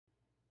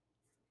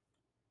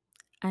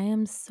I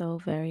am so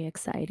very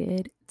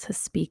excited to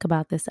speak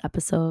about this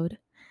episode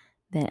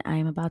that I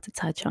am about to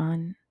touch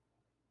on.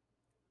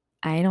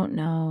 I don't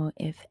know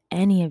if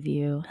any of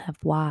you have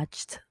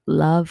watched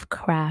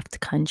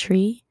Lovecraft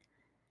Country.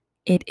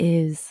 It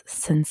is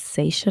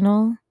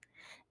sensational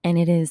and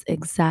it is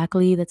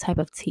exactly the type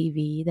of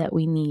TV that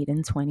we need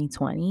in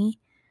 2020.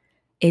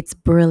 It's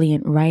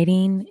brilliant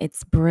writing,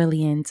 it's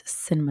brilliant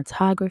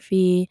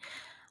cinematography,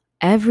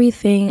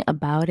 everything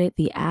about it,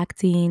 the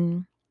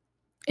acting,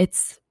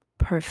 it's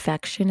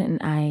perfection, and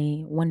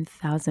I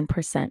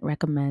 1000%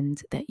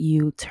 recommend that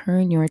you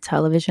turn your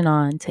television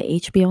on to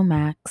HBO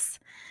Max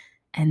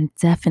and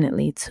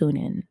definitely tune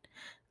in.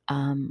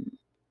 Um,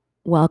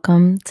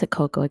 Welcome to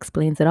Coco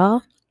Explains It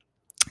All.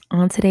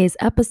 On today's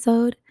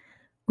episode,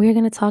 we're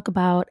going to talk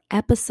about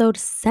episode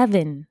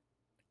 7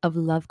 of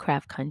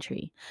Lovecraft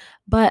Country,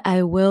 but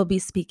I will be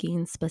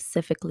speaking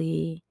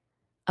specifically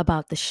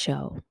about the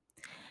show.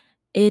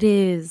 It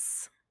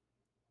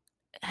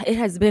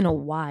has been a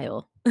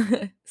while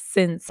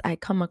since I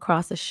come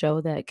across a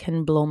show that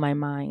can blow my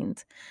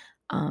mind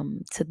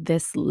to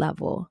this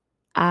level.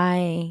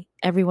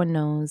 Everyone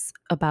knows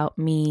about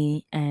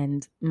me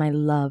and my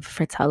love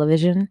for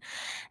television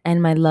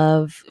and my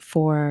love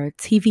for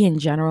TV in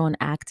general and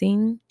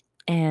acting.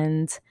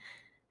 And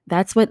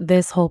that's what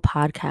this whole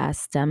podcast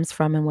stems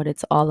from and what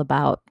it's all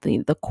about,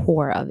 the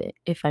core of it,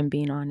 if I'm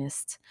being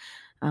honest.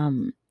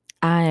 Um,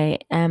 I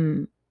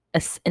am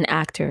an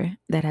actor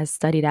that has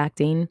studied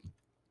acting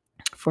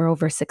for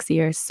over 6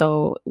 years.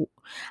 So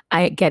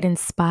I get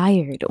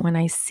inspired when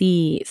I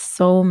see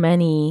so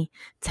many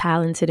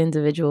talented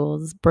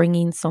individuals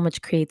bringing so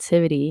much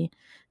creativity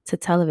to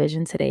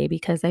television today,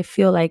 because I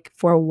feel like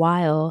for a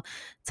while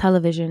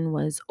television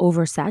was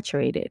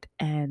oversaturated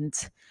and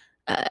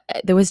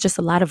there was just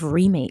a lot of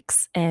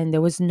remakes and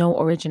there was no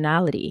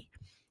originality.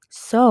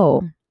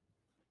 So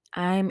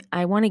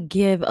I want to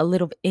give a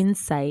little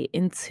insight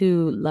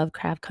into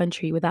Lovecraft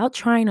Country without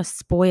trying to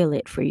spoil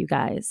it for you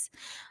guys.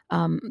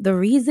 The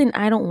reason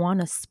I don't want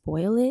to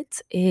spoil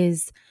it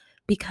is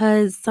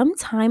because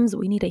sometimes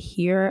we need to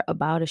hear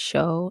about a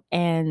show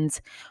and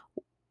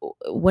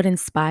what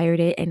inspired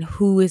it and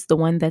who is the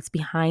one that's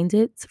behind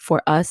it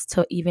for us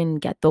to even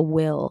get the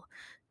will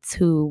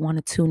to want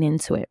to tune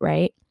into it,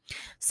 right?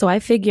 So I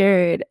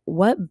figured,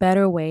 what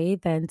better way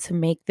than to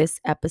make this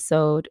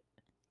episode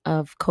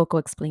of Coco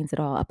Explains It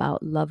All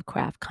about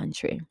Lovecraft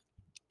Country.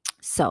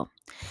 So,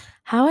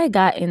 how I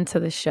got into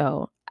the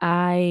show,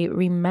 I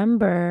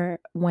remember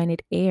when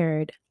it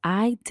aired,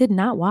 I did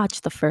not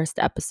watch the first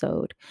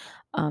episode.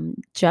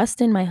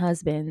 Justin, my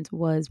husband,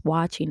 was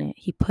watching it.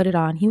 He put it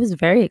on. He was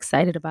very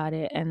excited about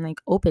it and like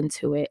open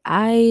to it.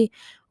 I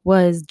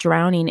was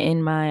drowning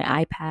in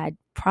my iPad,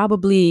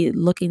 probably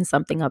looking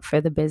something up for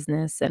the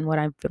business and what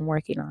I've been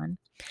working on.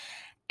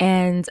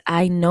 And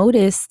I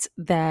noticed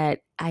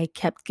that I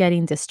kept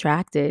getting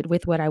distracted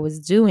with what I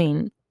was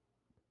doing,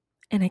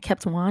 and I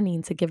kept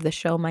wanting to give the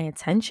show my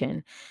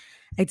attention.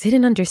 I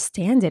didn't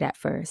understand it at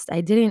first.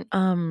 I didn't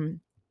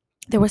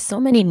There were so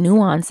many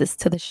nuances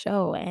to the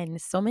show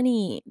and so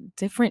many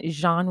different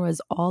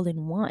genres all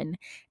in one.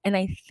 And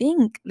I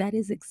think that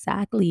is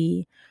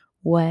exactly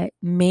what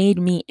made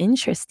me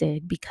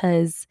interested,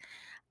 because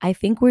I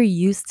think we're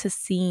used to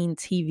seeing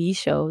TV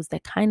shows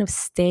that kind of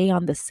stay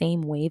on the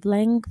same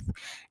wavelength.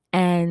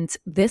 And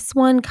this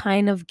one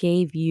kind of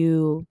gave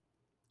you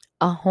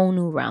a whole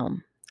new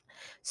realm.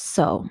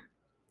 So,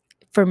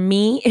 for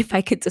me, if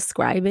I could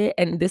describe it,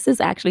 and this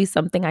is actually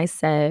something I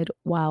said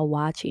while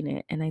watching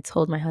it, and I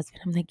told my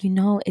husband, I'm like,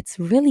 it's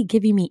really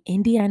giving me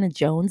Indiana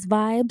Jones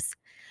vibes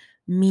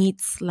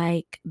meets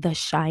like The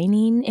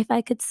Shining, if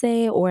I could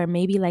say, or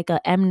maybe like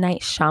a M.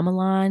 Night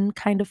Shyamalan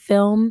kind of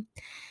film.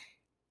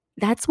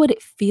 That's what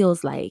it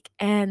feels like.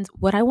 And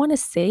what I want to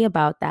say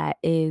about that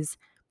is,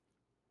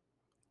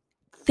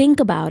 think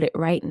about it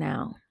right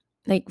now.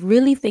 Like,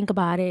 really think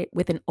about it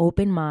with an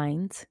open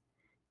mind.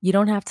 You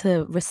don't have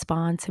to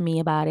respond to me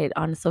about it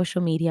on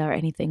social media or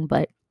anything,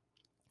 but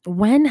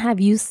when have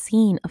you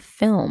seen a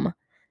film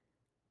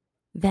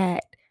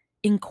that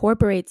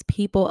incorporates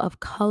people of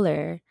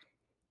color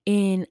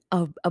in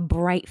a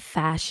bright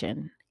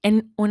fashion?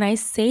 And when I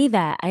say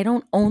that, I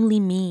don't only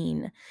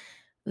mean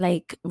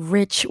like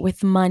rich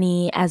with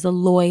money as a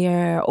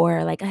lawyer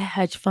or like a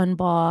hedge fund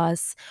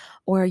boss,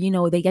 or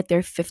they get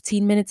their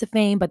 15 minutes of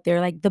fame but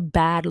they're like the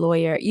bad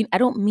lawyer. I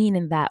don't mean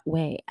in that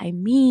way. I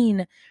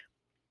mean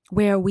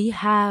where we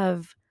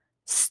have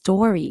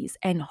stories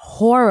and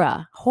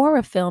horror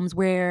films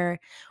where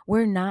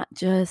we're not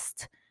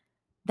just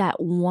that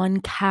one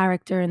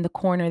character in the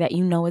corner that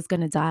is going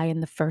to die in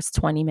the first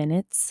 20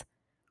 minutes,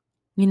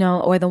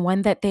 or the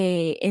one that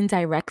they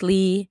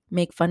indirectly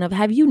make fun of.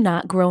 Have you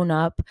not grown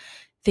up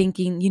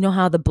thinking,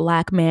 how the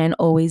black man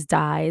always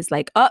dies?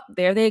 Like, oh,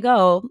 there they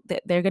go.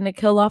 They're going to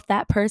kill off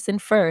that person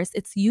first.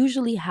 It's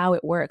usually how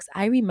it works.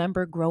 I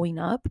remember growing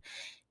up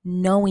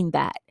knowing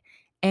that.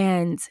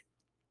 And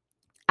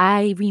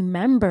I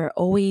remember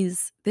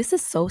always, this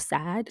is so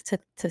sad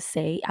to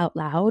say out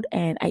loud,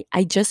 and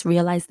I just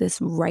realized this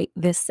right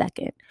this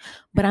second,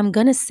 but I'm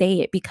gonna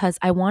say it because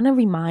I want to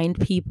remind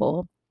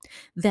people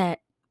that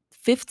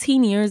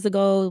 15 years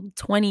ago,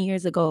 20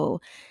 years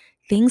ago,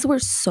 things were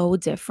so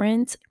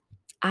different.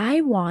 I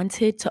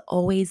wanted to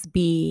always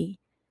be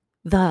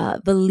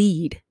the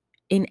lead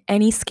in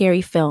any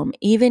scary film,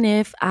 even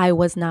if I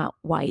was not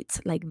white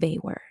like they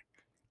were.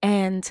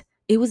 And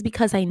it was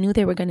because I knew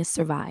they were going to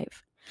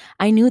survive.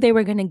 I knew they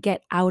were going to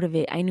get out of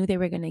it. I knew they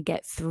were going to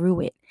get through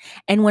it.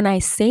 And when I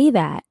say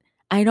that,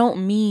 I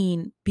don't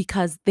mean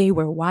because they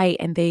were white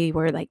and they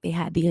were like they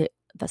had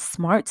the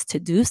smarts to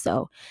do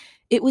so.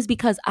 It was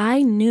because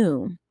I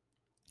knew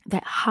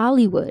that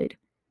Hollywood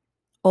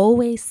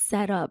always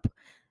set up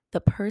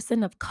the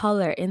person of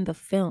color in the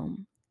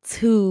film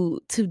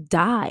to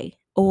die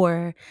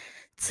or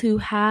to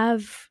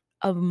have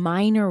a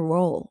minor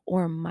role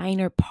or a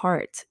minor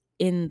part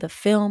in the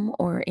film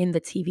or in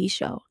the TV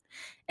show.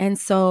 And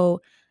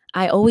so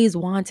I always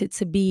wanted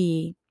to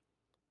be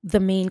the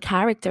main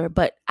character,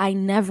 but I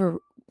never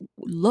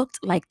looked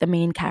like the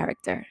main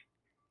character.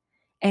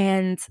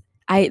 And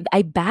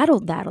I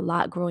battled that a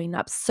lot growing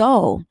up.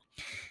 So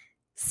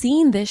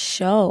seeing this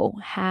show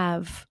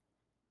have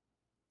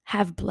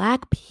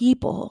Black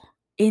people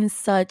in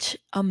such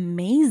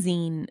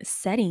amazing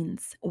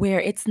settings where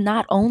it's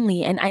not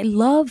only, and I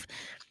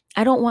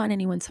don't want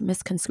anyone to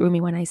misconstrue me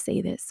when I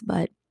say this,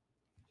 but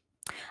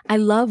I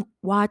love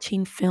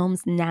watching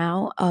films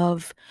now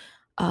of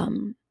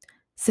um,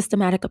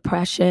 systematic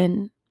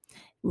oppression,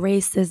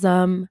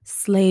 racism,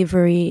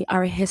 slavery,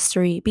 our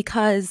history,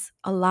 because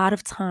a lot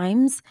of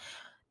times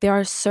there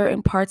are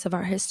certain parts of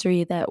our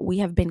history that we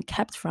have been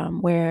kept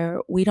from where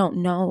we don't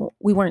know,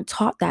 we weren't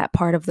taught that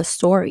part of the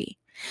story.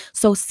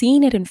 So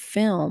seeing it in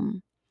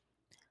film,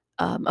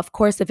 of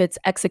course, if it's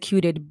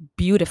executed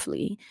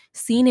beautifully,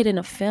 seeing it in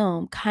a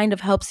film kind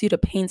of helps you to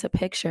paint a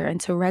picture and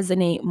to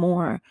resonate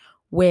more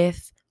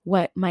with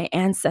what my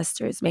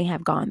ancestors may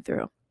have gone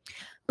through.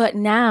 But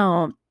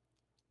now,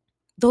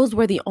 those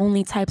were the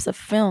only types of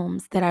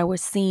films that I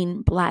was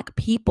seeing Black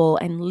people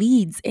and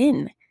leads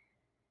in.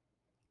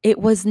 It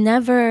was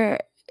never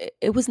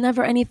it was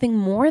never anything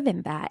more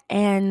than that.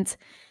 And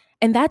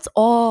that's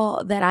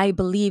all that I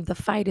believe the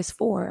fight is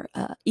for,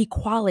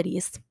 equality,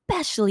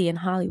 especially in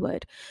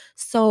Hollywood.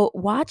 So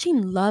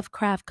watching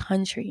Lovecraft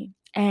Country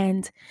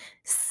and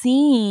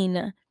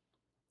seeing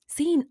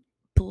seeing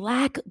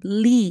Black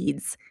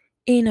leads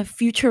in a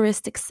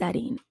futuristic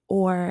setting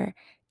or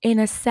in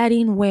a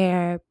setting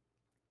where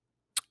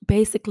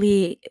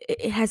basically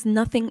it has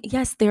nothing,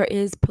 yes, there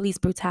is police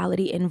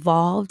brutality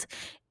involved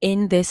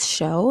in this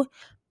show,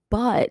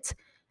 but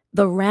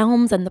the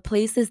realms and the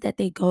places that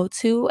they go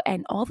to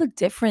and all the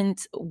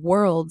different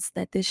worlds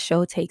that this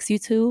show takes you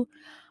to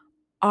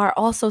are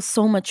also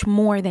so much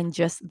more than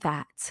just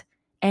that.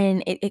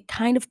 And it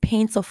kind of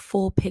paints a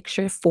full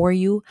picture for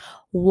you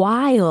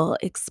while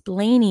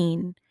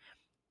explaining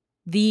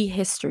the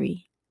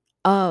history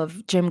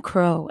of Jim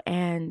Crow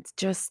and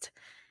just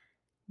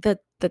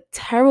the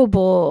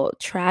terrible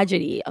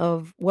tragedy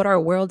of what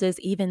our world is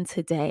even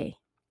today.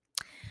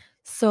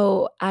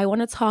 So I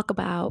want to talk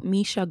about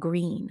Misha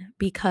Green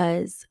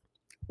because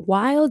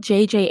while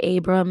J.J.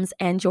 Abrams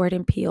and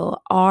Jordan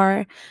Peele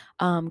are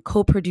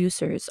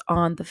co-producers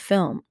on the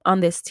film, on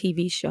this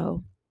TV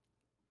show,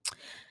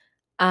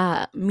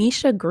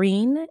 Misha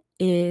Green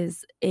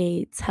is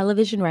a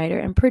television writer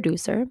and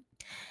producer.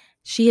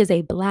 She is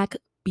a Black,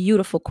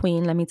 beautiful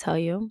queen, let me tell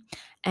you.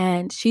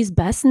 And she's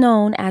best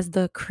known as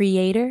the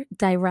creator,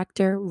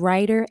 director,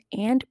 writer,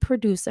 and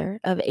producer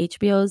of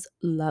HBO's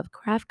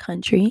Lovecraft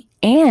Country.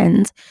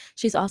 And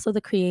she's also the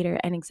creator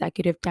and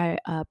executive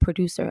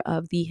producer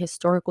of the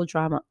historical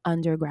drama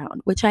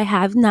Underground, which I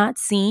have not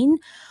seen.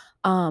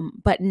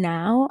 But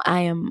now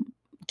I am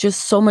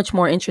just so much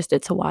more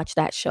interested to watch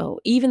that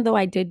show. Even though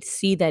I did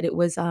see that it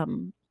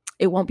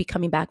won't be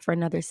coming back for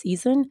another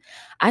season,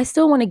 I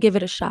still want to give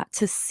it a shot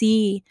to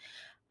see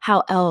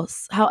how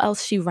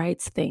else she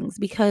writes things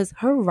because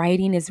her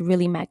writing is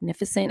really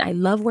magnificent. I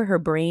love where her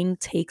brain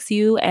takes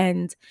you,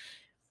 and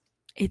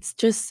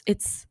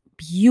it's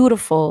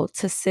beautiful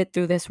to sit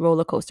through this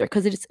roller coaster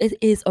because it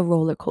is a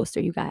roller coaster,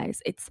 you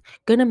guys. It's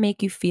gonna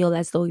make you feel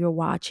as though you're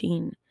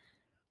watching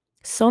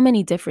so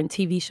many different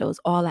TV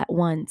shows all at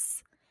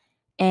once.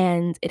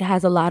 And it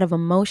has a lot of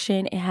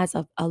emotion, it has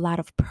a lot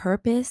of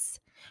purpose,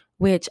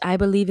 which I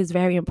believe is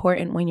very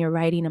important when you're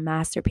writing a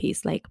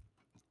masterpiece. Like,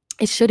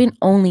 it shouldn't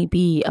only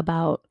be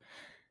about,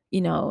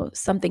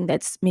 something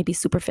that's maybe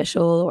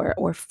superficial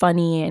or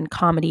funny and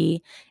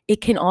comedy. It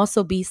can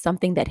also be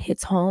something that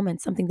hits home and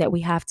something that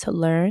we have to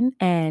learn.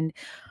 And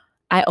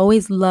I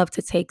always love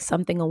to take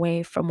something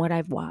away from what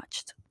I've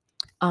watched.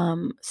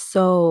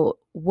 So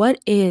what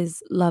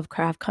is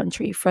Lovecraft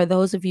Country for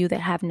those of you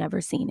that have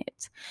never seen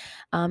it?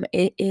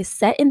 It is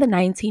set in the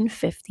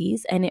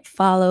 1950s and it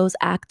follows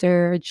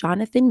actor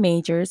Jonathan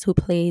Majors, who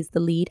plays the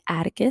lead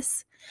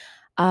Atticus,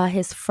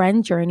 his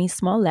friend Journey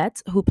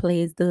Smollett, who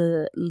plays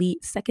the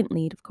second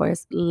lead, of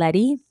course,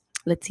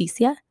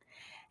 Leticia,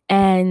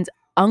 and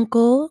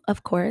uncle,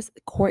 of course,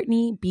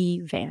 Courtney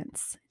B.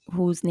 Vance,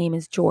 whose name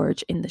is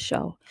George in the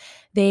show.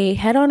 They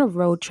head on a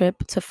road trip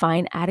to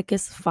find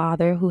Atticus'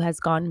 father who has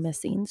gone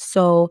missing.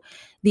 So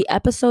the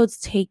episodes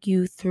take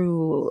you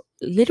through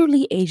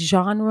literally a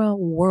genre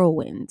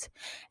whirlwind.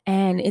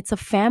 And it's a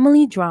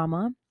family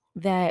drama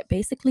that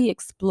basically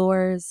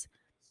explores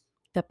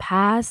the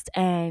past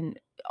and,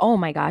 oh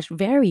my gosh,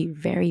 very,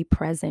 very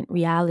present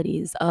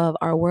realities of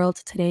our world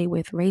today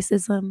with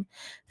racism,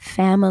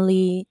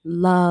 family,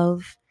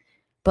 love,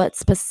 but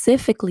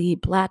specifically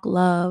Black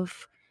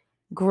love,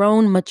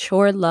 grown,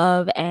 mature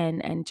love,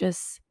 and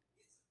just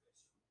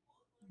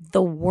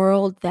the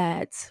world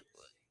that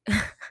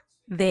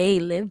they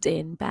lived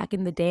in back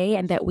in the day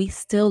and that we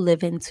still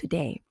live in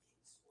today.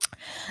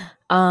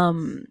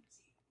 Um,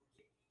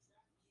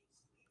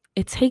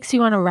 it takes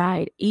you on a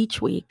ride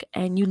each week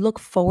and you look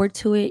forward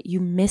to it, you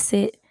miss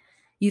it,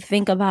 you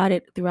think about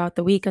it throughout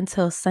the week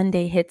until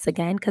Sunday hits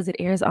again because it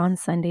airs on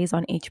Sundays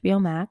on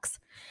HBO Max.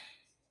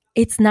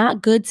 It's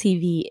not good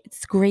TV,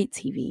 it's great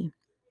TV.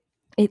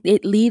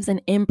 It leaves an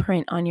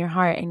imprint on your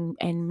heart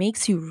and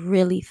makes you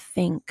really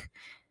think.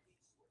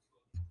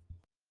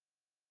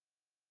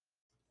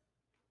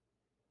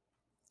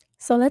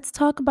 So let's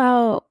talk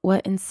about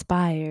what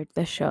inspired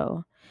the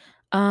show.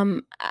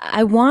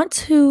 I want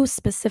to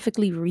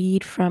specifically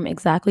read from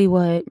exactly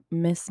what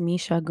Miss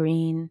Misha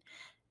Green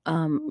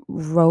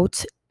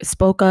wrote,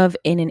 spoke of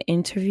in an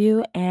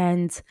interview.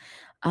 And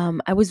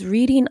I was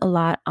reading a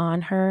lot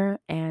on her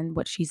and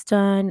what she's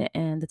done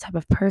and the type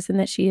of person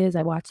that she is.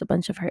 I watched a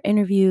bunch of her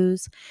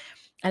interviews.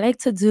 I like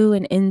to do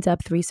an in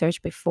depth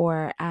research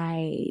before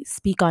I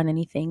speak on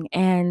anything.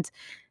 And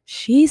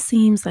she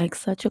seems like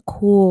such a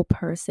cool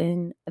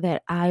person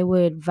that I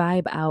would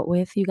vibe out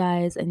with, you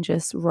guys, and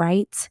just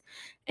write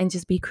and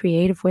just be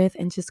creative with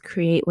and just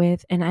create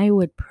with. And I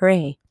would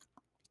pray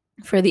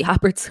for the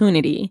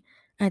opportunity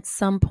at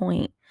some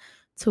point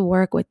to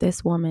work with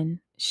this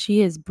woman.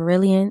 She is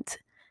brilliant.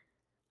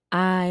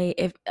 I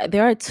if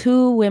there are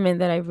two women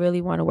that I really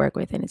want to work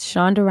with, and it's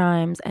Shonda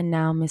Rhimes and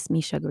now Miss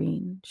Misha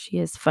Green. She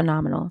is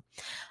phenomenal.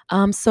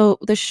 So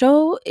the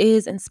show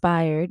is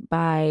inspired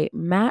by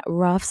Matt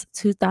Ruff's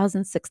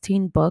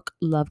 2016 book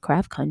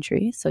Lovecraft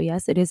Country. So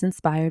yes, it is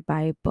inspired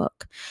by a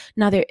book.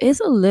 Now there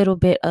is a little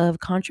bit of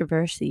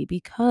controversy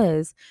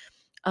because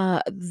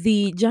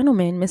the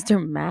gentleman,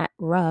 Mr. Matt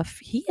Ruff,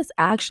 he is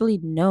actually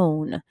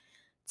known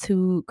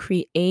to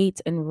create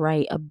and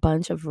write a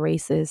bunch of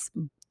racist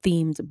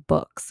themed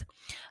books.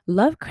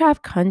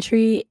 Lovecraft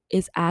Country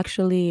is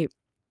actually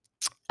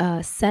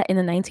set in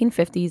the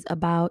 1950s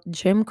about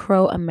Jim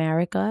Crow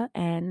America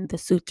and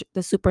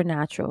the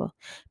supernatural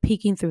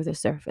peeking through the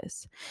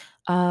surface.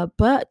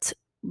 But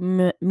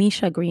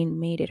Misha Green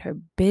made it her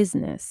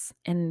business.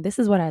 And this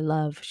is what I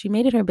love. She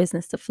made it her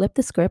business to flip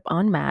the script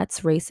on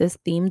Matt's racist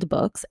themed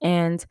books.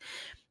 And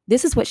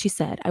this is what she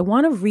said. I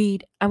want to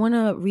read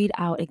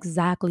out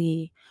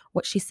exactly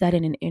what she said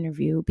in an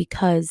interview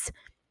because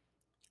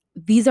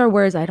these are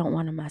words I don't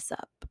want to mess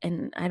up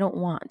and I don't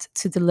want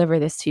to deliver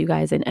this to you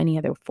guys in any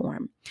other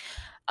form.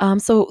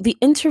 So the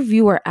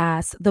interviewer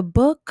asked,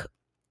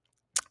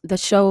 the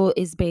show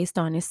is based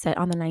on is set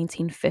on the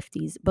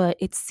 1950s, but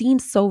it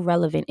seems so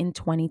relevant in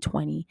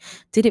 2020.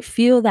 Did it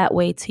feel that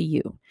way to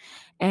you?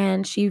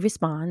 And she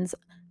responds,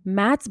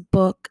 Matt's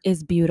book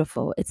is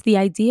beautiful. It's the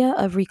idea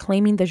of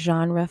reclaiming the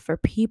genre for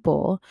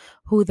people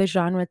who the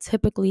genre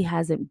typically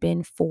hasn't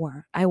been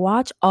for. I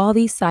watch all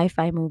these sci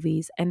fi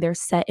movies and they're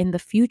set in the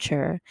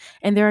future,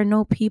 and there are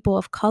no people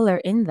of color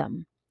in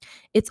them.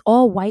 It's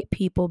all white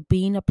people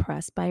being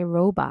oppressed by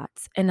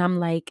robots. And I'm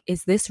like,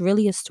 is this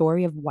really a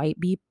story of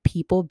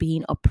people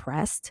being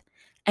oppressed?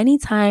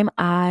 Anytime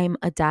I'm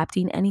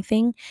adapting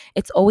anything,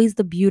 it's always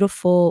the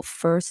beautiful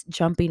first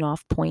jumping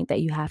off point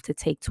that you have to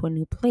take to a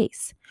new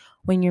place.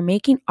 When you're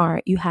making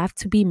art, you have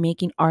to be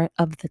making art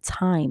of the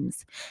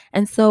times.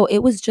 And so it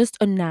was just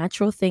a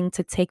natural thing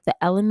to take the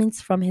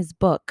elements from his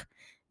book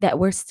that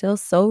were still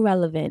so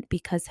relevant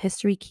because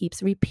history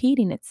keeps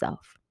repeating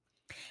itself.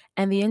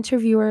 And the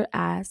interviewer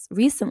asked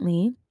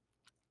recently,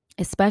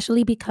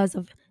 especially because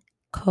of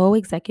co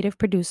executive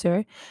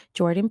producer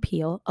Jordan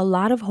Peele, a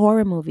lot of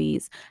horror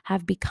movies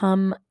have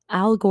become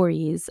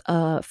allegories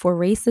for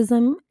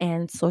racism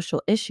and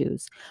social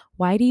issues.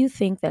 Why do you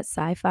think that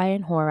sci fi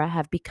and horror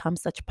have become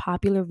such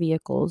popular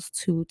vehicles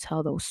to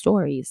tell those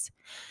stories?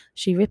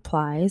 She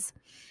replies,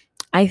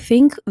 I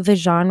think the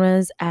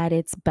genre's at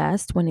its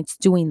best when it's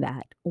doing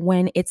that,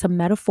 when it's a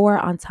metaphor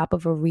on top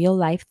of a real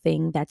life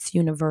thing that's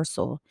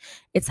universal.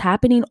 It's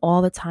happening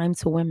all the time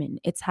to women,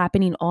 it's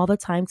happening all the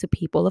time to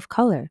people of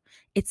color.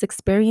 It's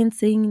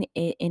experiencing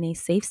it in a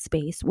safe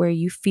space where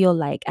you feel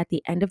like at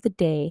the end of the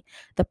day,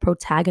 the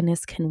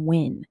protagonist can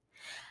win.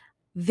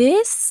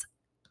 This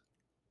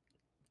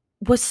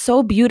was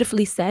so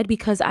beautifully said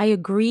because I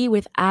agree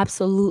with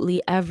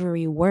absolutely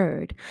every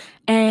word.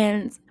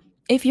 And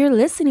if you're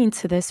listening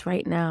to this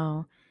right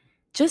now,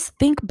 just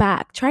think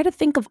back. Try to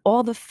think of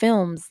all the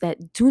films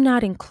that do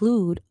not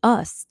include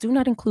us, do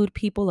not include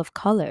people of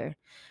color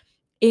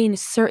in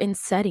certain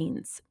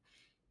settings.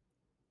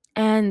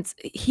 And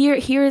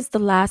here is the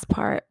last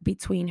part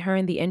between her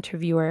and the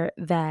interviewer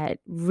that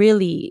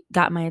really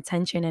got my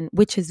attention, and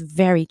which is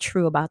very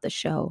true about the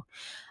show.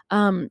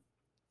 Um,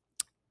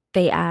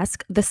 they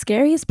ask, the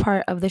scariest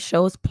part of the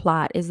show's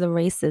plot is the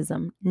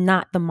racism,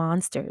 not the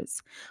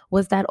monsters.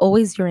 Was that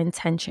always your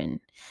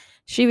intention?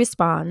 She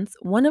responds,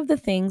 one of the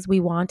things we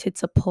wanted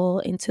to pull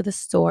into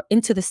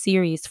the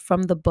series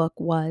from the book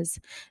was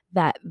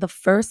that the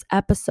first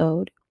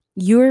episode,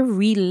 you're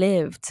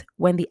relived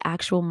when the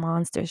actual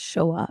monsters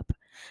show up.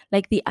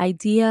 Like the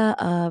idea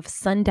of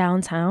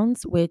sundown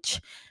towns,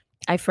 which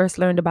I first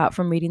learned about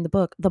from reading the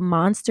book. The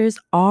monsters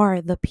are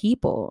the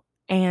people,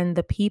 and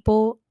the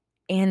people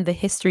and the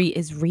history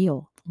is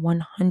real,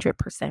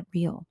 100%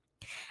 real.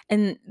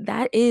 And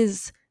that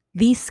is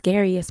the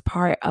scariest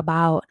part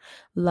about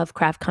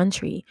Lovecraft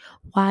Country.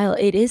 While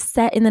it is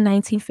set in the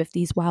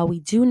 1950s, while we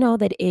do know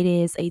that it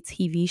is a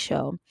TV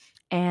show,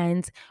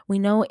 and we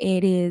know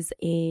it is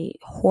a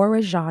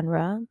horror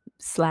genre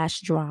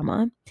slash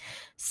drama,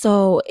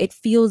 so it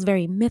feels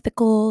very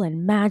mythical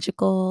and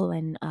magical,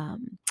 and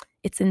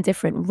it's in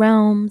different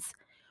realms.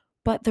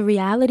 But the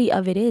reality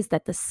of it is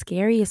that the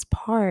scariest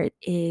part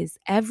is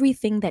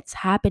everything that's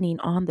happening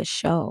on the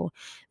show.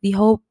 The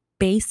whole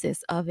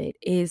basis of it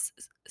is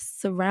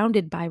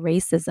surrounded by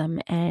racism,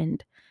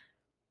 and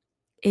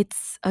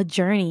it's a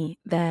journey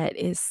that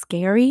is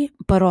scary,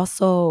 but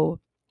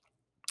also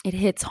it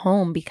hits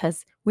home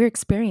because we're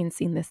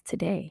experiencing this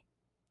today.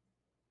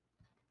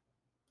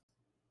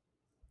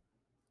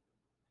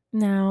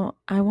 Now,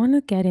 I want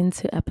to get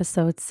into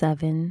episode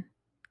 7,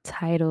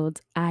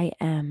 titled I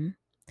Am,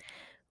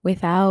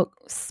 without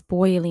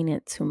spoiling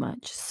it too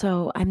much.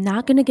 So, I'm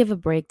not going to give a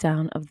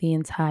breakdown of the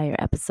entire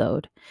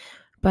episode,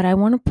 but I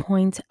want to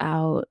point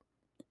out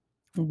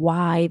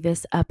why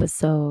this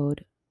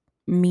episode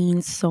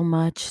means so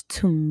much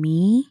to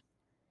me,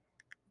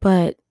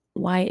 but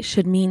why it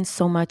should mean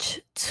so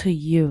much to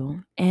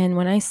you. And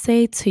when I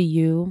say to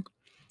you,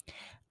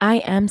 I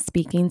am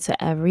speaking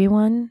to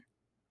everyone,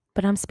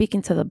 but I'm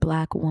speaking to the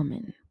Black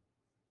woman.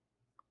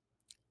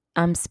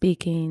 I'm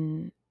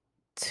speaking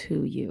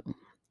to you.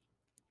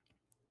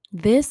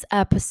 This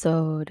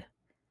episode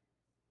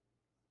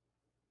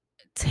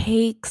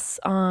takes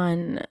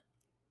on,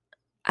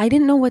 I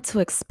didn't know what to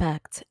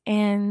expect.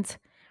 And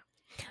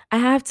I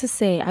have to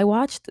say, I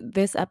watched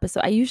this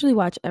episode. I usually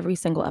watch every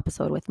single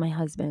episode with my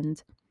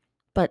husband,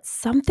 but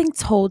something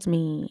told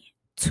me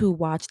to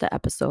watch the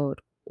episode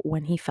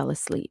when he fell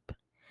asleep.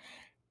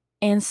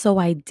 And so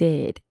I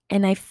did.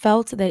 And I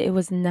felt that it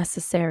was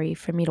necessary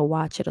for me to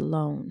watch it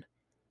alone.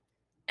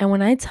 And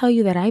when I tell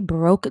you that I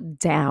broke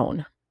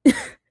down,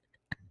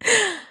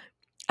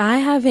 I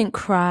haven't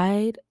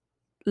cried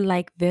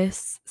like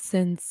this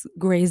since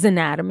Grey's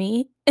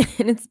Anatomy,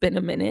 and it's been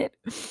a minute.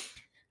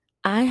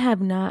 I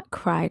have not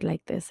cried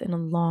like this in a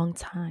long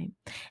time.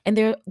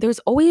 And there's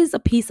always a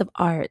piece of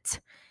art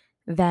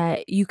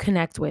that you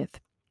connect with.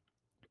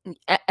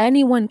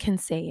 Anyone can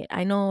say it.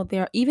 I know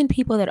there are even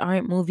people that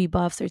aren't movie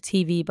buffs or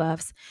TV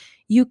buffs.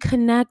 You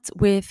connect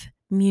with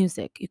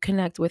music, you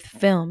connect with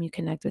film, you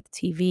connect with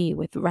TV,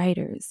 with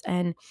writers.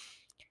 And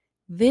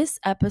this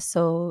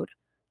episode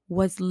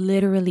was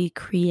literally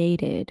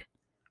created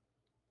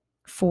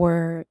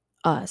for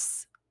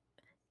us.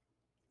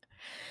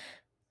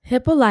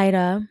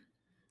 Hippolyta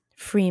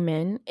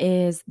Freeman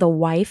is the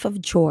wife of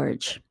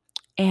George.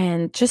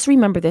 And just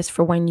remember this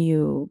for when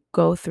you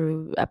go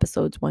through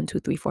episodes 1, 2,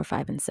 3, 4,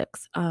 5, and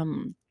 6.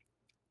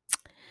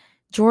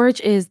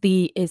 George is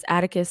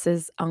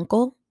Atticus's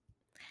uncle,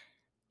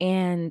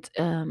 and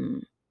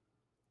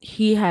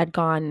he had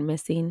gone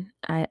missing.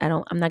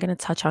 I'm not going to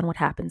touch on what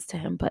happens to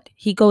him, but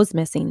he goes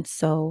missing.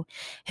 So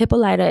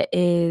Hippolyta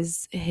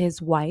is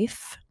his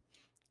wife,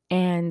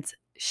 and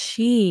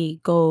she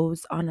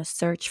goes on a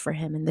search for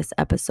him in this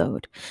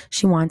episode.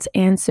 She wants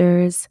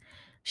answers.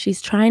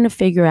 She's trying to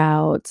figure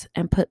out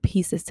and put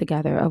pieces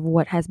together of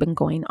what has been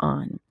going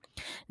on.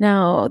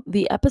 Now,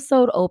 the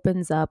episode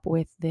opens up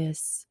with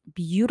this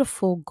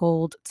beautiful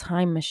gold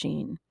time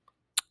machine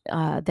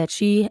that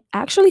she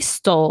actually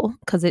stole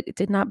because it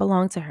did not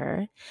belong to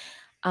her.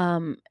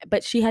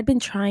 But she had been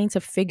trying to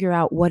figure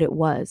out what it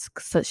was.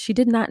 So she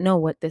did not know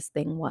what this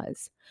thing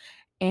was.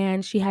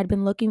 And she had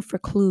been looking for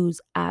clues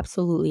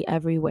absolutely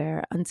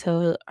everywhere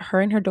until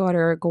her and her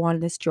daughter go on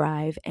this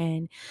drive.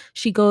 And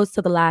she goes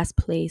to the last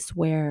place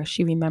where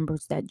she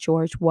remembers that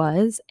George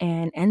was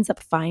and ends up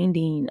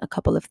finding a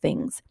couple of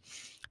things.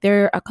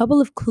 There are a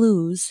couple of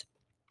clues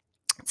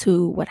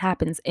to what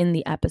happens in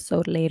the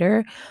episode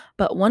later,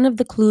 but one of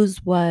the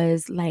clues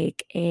was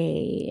like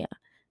uh,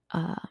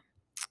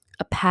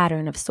 a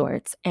pattern of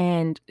sorts,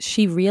 and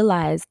she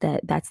realized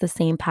that that's the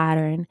same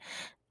pattern,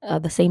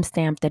 the same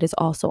stamp that is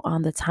also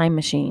on the time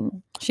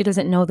machine. She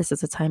doesn't know this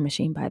is a time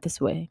machine by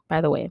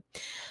the way.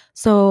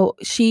 So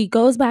she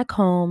goes back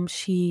home.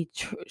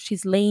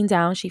 She's laying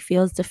down. She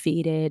feels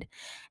defeated,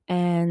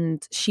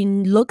 and she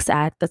looks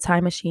at the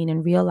time machine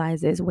and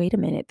realizes, wait a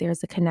minute,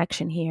 there's a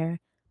connection here.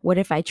 What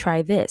if I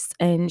try this?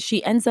 And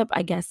she ends up,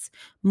 I guess,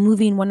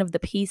 moving one of the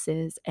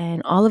pieces,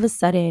 and all of a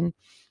sudden,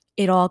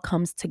 it all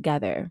comes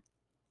together.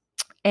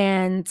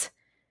 And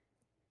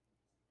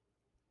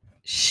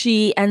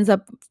she ends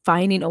up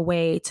finding a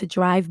way to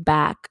drive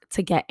back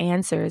to get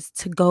answers,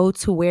 to go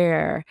to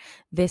where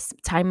this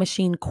time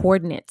machine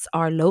coordinates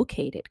are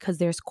located, because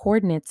there's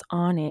coordinates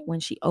on it when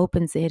she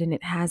opens it, and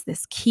it has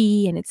this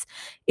key, and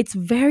it's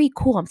very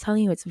cool. I'm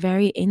telling you, it's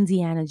very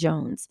Indiana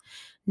Jones.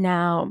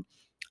 Now,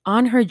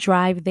 on her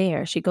drive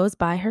there, she goes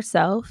by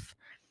herself.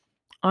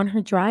 On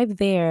her drive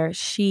there,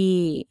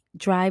 she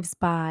drives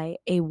by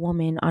a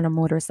woman on a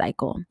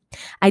motorcycle.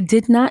 I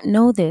did not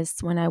know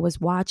this when I was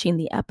watching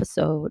the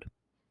episode,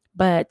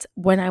 but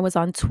when I was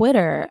on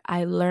Twitter,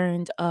 I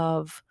learned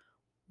of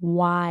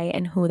why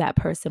and who that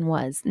person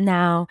was.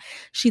 Now,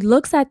 she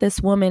looks at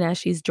this woman as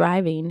she's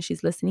driving.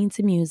 She's listening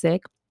to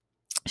music.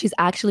 She's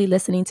actually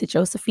listening to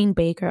Josephine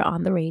Baker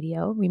on the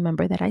radio.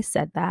 Remember that I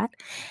said that.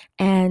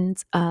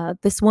 And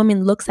this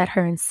woman looks at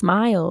her and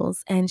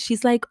smiles. And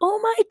she's like, "Oh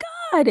my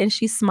God." And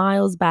she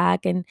smiles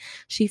back. And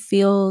she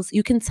feels,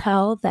 you can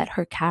tell that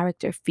her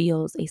character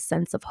feels a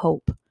sense of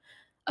hope,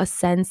 a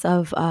sense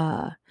of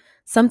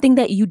something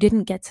that you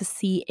didn't get to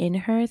see in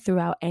her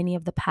throughout any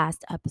of the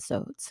past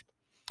episodes.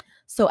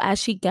 So as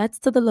she gets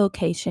to the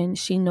location,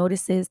 she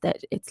notices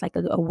that it's like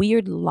a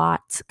weird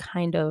lot,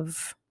 kind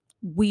of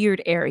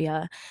weird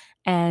area,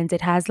 and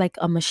it has like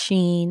a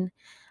machine.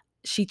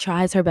 She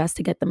tries her best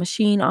to get the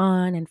machine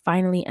on and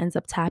finally ends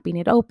up tapping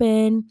it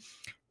open.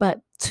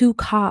 But two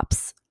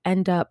cops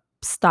end up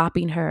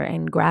stopping her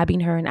and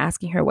grabbing her and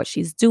asking her what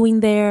she's doing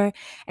there.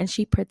 And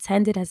she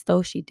pretended as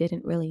though she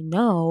didn't really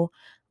know.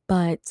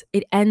 But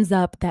it ends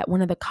up that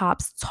one of the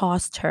cops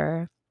tossed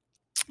her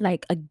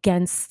like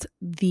against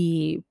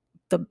the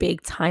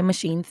big time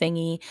machine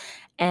thingy,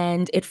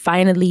 and it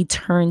finally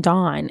turned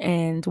on.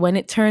 And when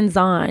it turns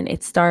on,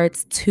 it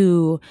starts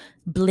to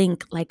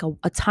blink like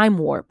a time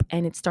warp,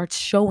 and it starts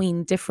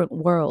showing different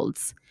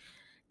worlds.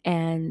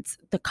 And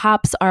the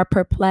cops are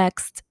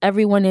perplexed.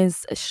 Everyone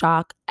is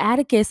shocked.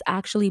 Atticus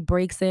actually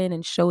breaks in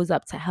and shows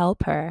up to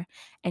help her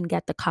and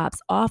get the cops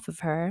off of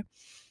her.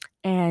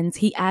 And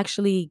he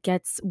actually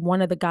gets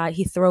one of the guys,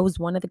 he throws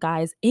one of the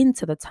guys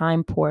into the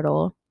time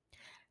portal.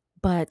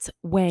 But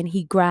when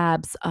he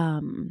grabs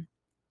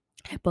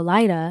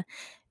Hippolyta,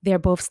 they're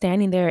both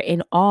standing there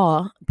in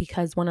awe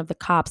because one of the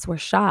cops were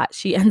shot.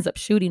 She ends up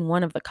shooting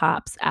one of the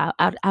cops out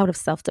of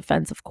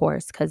self-defense, of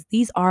course, because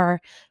these are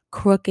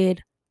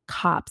crooked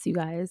cops, you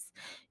guys.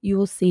 You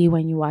will see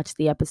when you watch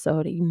the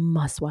episode. You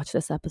must watch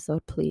this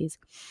episode, please.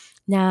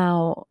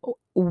 Now,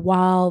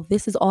 while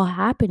this is all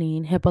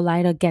happening,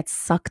 Hippolyta gets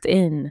sucked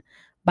in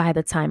by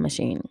the time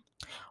machine.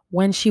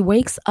 When she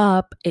wakes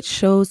up, it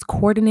shows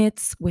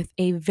coordinates with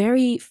a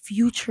very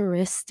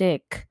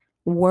futuristic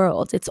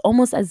world. It's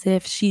almost as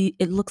if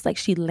it looks like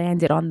she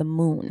landed on the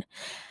moon.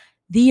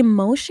 The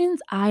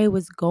emotions I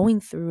was going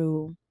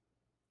through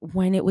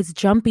when it was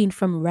jumping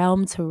from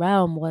realm to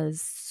realm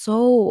was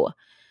so,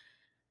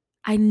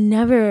 I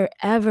never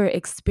ever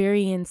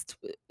experienced.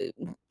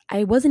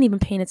 I wasn't even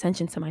paying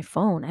attention to my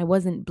phone. I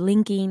wasn't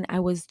blinking.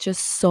 I was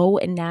just so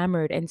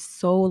enamored and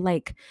so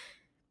like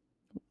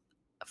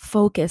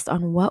focused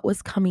on what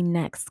was coming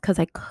next because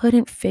I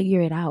couldn't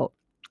figure it out.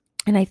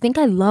 And I think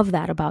I love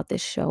that about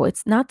this show.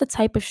 It's not the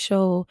type of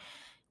show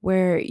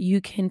where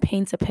you can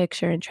paint a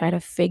picture and try to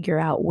figure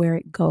out where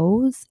it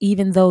goes,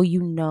 even though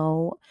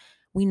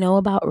we know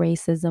about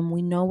racism,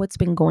 we know what's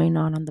been going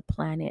on the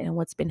planet and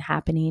what's been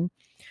happening,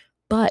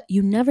 but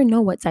you never know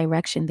what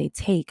direction they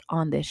take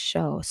on this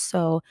show.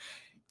 So,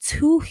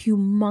 two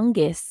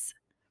humongous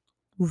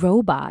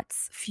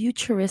robots,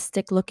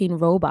 futuristic looking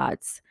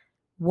robots,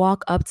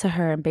 walk up to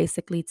her and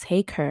basically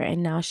take her.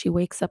 And now she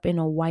wakes up in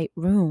a white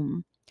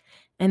room.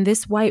 And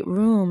this white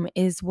room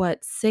is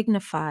what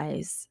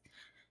signifies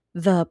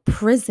the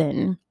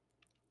prison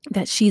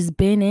that she's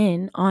been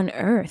in on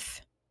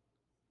Earth.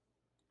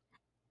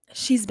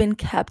 She's been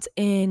kept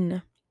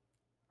in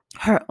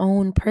her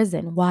own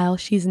prison while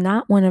she's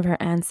not one of her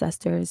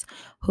ancestors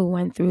who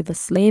went through the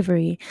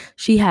slavery.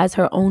 She has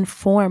her own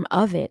form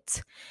of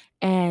it.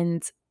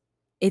 And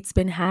it's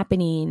been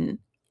happening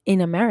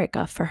in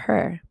America for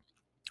her,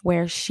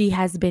 where she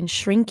has been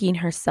shrinking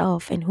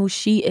herself and who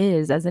she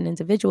is as an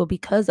individual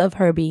because of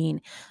her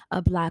being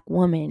a Black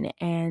woman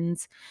and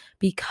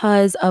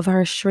because of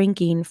her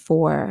shrinking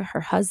for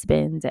her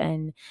husband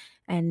and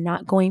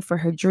not going for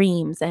her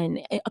dreams. And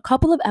a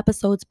couple of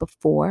episodes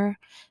before,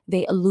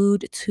 they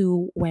allude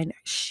to when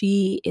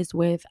she is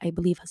with, I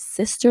believe, a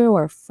sister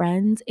or a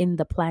friend in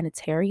the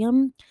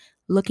planetarium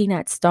looking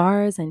at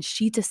stars, and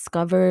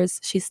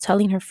she's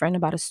telling her friend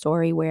about a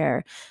story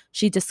where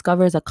she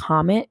discovers a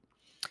comet,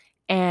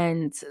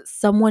 and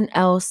someone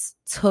else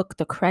took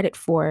the credit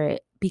for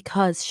it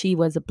because she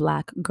was a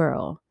Black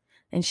girl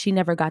and she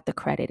never got the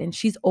credit. And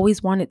she's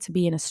always wanted to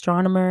be an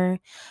astronomer,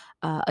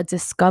 a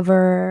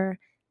discoverer.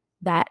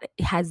 That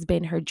has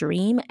been her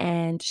dream,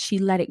 and she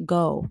let it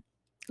go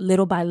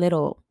little by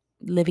little,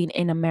 living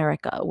in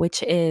America,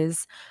 which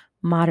is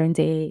modern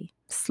day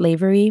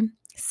slavery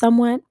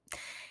somewhat.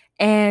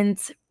 And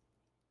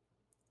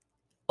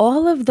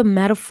all of the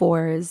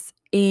metaphors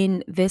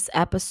in this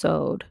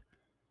episode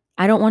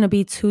I don't want to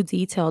be too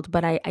detailed,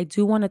 but I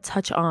do want to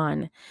touch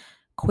on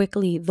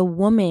quickly the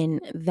woman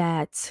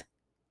that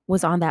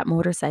was on that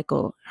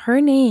motorcycle.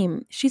 Her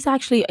name, she's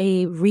actually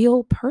a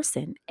real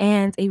person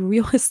and a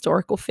real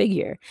historical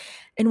figure.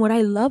 And what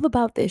I love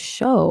about this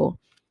show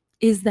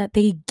is that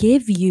they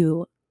give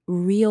you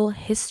real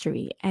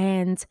history.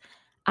 And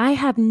I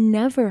have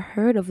never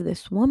heard of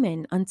this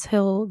woman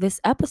until this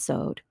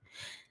episode.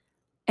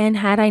 And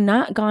had I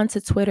not gone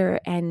to Twitter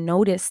and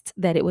noticed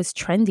that it was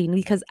trending,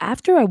 because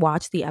after I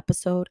watched the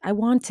episode, I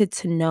wanted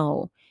to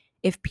know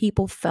if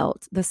people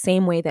felt the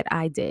same way that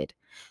I did.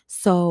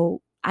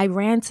 So I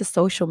ran to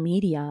social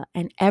media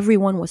and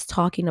everyone was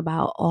talking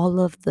about all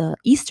of the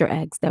Easter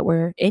eggs that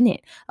were in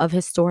it of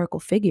historical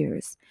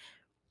figures.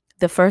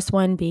 The first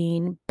one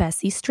being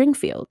Bessie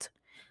Stringfield.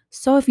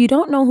 So if you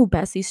don't know who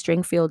Bessie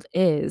Stringfield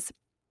is,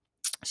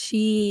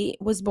 she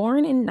was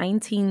born in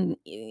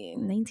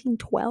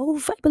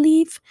 1912, I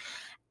believe,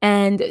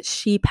 and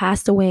she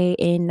passed away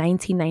in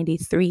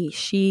 1993.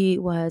 She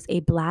was a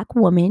Black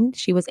woman.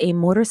 She was a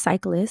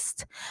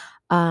motorcyclist,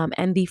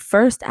 and the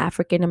first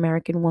African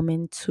American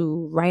woman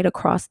to ride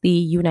across the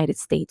United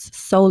States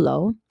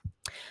solo.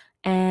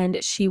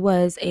 And she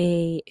was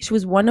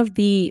one of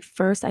the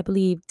first, I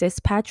believe,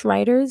 dispatch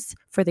riders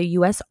for the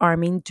U.S.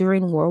 Army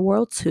during World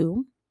War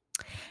II.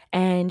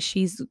 And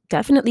she's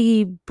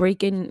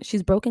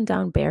broken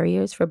down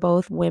barriers for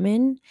both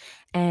women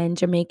and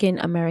Jamaican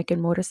American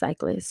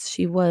motorcyclists.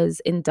 She was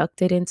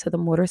inducted into the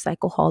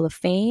Motorcycle Hall of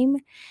Fame.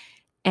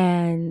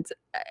 And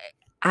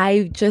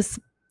I just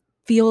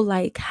feel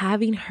like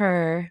having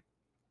her,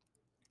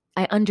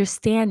 I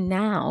understand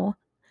now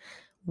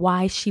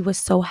why she was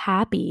so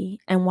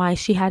happy and why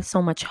she had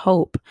so much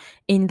hope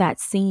in that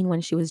scene when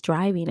she was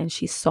driving and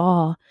she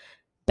saw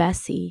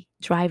Bessie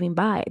driving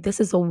by. This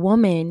is a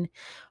woman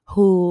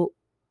who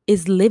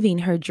is living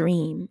her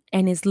dream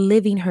and is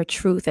living her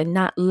truth and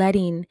not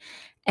letting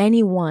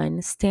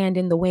anyone stand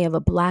in the way of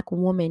a Black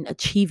woman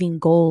achieving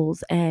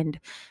goals and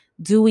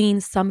doing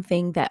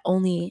something that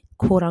only,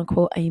 quote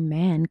unquote, a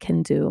man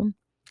can do.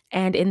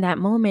 And in that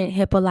moment,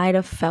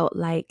 Hippolyta felt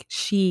like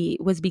she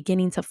was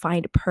beginning to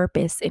find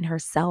purpose in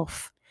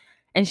herself.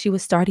 And she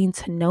was starting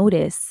to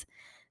notice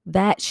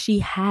that she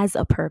has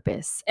a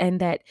purpose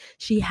and that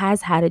she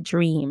has had a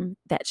dream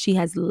that she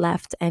has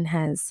left and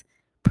has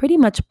pretty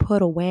much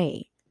put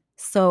away.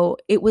 So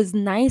it was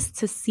nice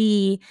to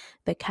see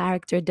the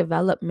character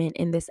development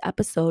in this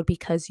episode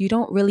because you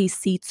don't really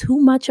see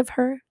too much of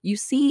her. You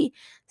see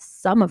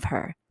some of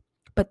her,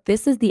 but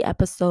this is the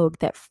episode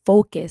that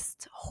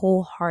focused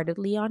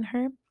wholeheartedly on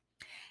her.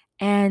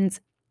 And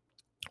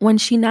when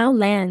she now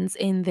lands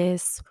in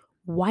this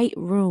white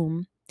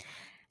room,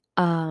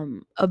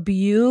 a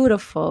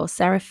beautiful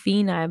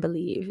Serafina, I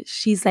believe.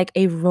 She's like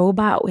a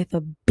robot with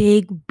a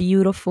big,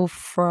 beautiful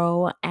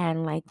fro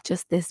and like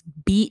just this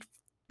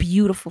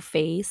beautiful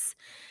face.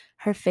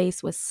 Her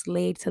face was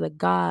slayed to the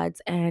gods.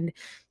 And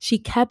she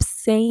kept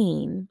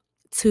saying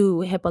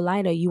to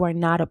Hippolyta, "You are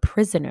not a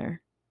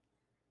prisoner.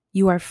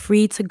 You are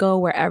free to go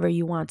wherever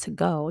you want to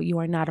go. You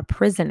are not a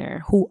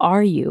prisoner. Who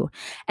are you?"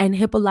 And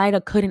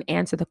Hippolyta couldn't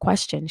answer the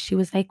question. She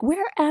was like,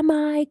 "Where am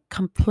I?"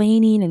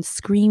 Complaining and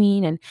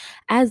screaming. And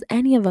as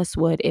any of us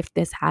would if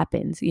this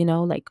happens,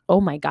 like,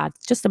 oh my God,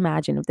 just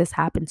imagine if this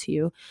happened to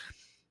you.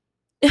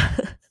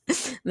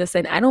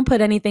 Listen, I don't put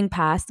anything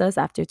past us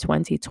after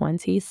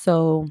 2020.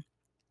 So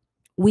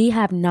we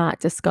have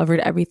not discovered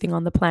everything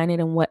on the planet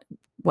and what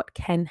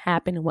can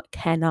happen and what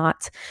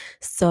cannot.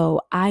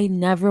 So I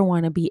never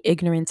want to be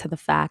ignorant to the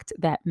fact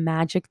that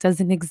magic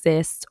doesn't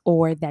exist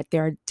or that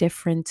there are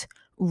different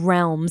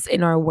realms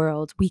in our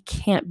world. We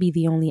can't be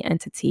the only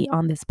entity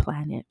on this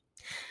planet.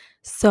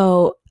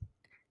 So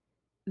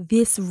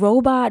this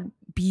robot,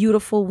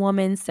 beautiful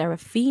woman,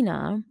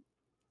 Serafina,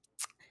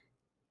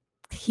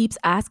 keeps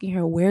asking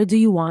her, "Where do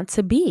you want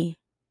to be?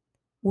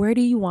 Where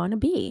do you want to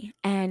be?"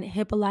 And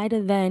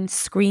Hippolyta then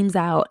screams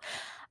out,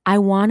 "I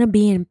want to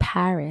be in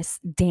Paris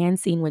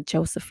dancing with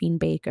Josephine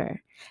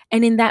Baker."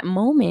 And in that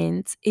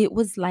moment, it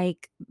was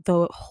like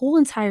the whole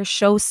entire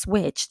show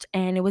switched,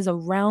 and it was a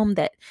realm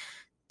that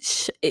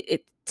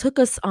it took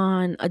us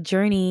on a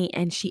journey,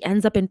 and she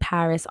ends up in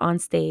Paris on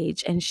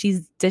stage, and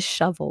she's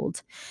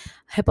disheveled.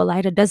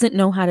 Hippolyta doesn't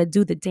know how to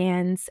do the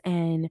dance,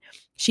 and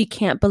she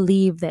can't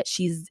believe that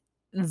she's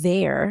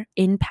there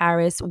in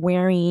Paris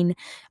wearing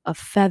a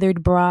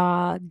feathered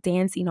bra,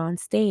 dancing on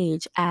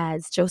stage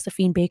as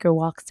Josephine Baker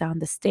walks down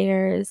the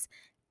stairs.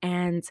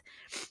 And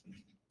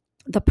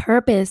the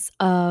purpose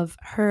of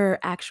her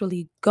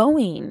actually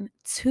going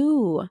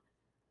to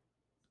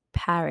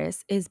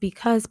Paris is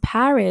because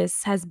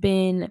Paris has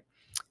been,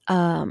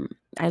 I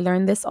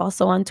learned this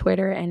also on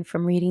Twitter and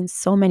from reading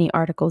so many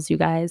articles, you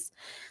guys.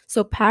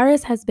 So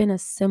Paris has been a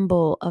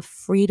symbol of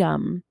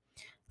freedom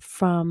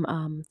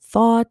from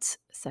thought,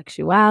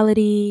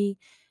 sexuality,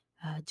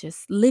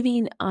 just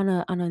living on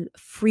a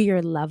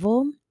freer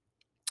level.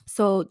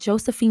 So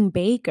Josephine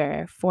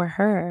Baker, for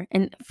her,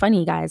 and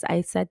funny guys,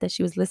 I said that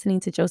she was listening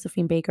to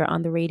Josephine Baker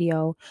on the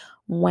radio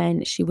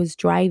when she was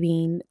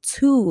driving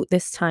to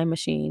this time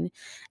machine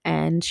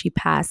and she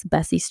passed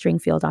Bessie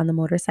Stringfield on the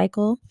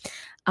motorcycle.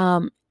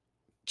 Um,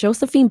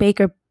 Josephine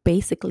Baker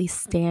basically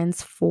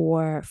stands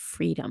for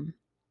freedom.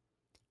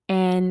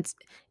 And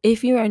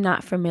if you are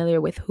not familiar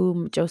with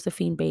whom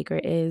Josephine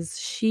Baker is,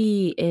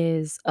 she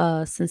is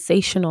a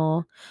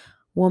sensational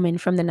woman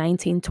from the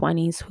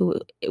 1920s who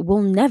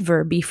will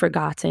never be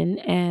forgotten.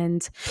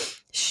 And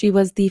she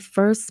was the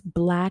first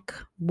Black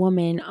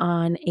woman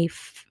on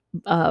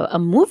a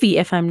movie,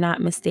 if I'm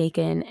not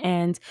mistaken.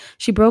 And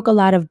she broke a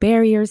lot of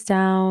barriers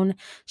down.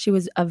 She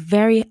was a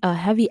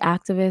heavy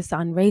activist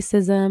on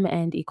racism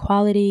and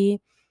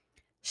equality.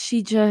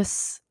 She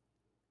just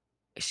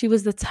she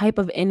was the type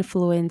of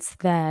influence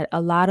that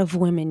a lot of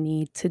women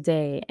need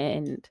today,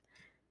 and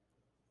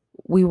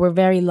we were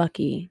very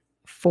lucky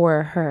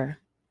for her.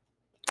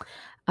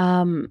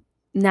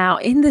 Now,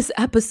 in this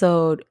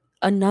episode,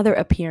 another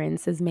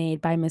appearance is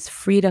made by Miss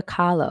Frida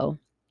Kahlo,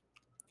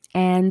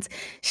 and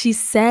she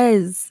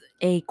says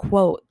a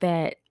quote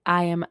that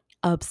I am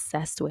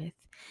obsessed with.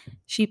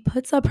 She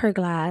puts up her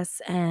glass,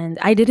 and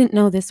I didn't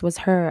know this was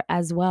her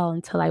as well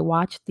until I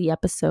watched the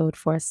episode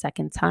for a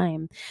second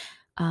time.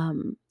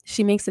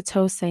 She makes a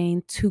toast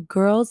saying, "To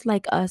girls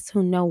like us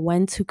who know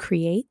when to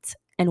create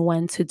and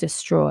when to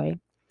destroy."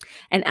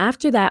 And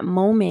after that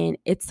moment,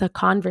 it's a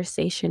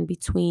conversation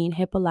between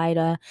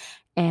Hippolyta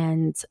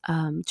and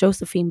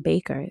Josephine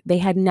Baker. They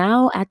had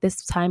now at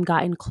this time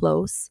gotten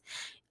close.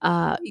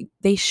 Uh,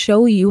 they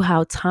show you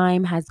how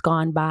time has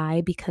gone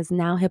by because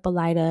now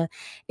Hippolyta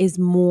is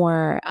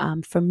more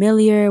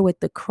familiar with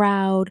the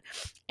crowd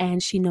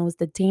and she knows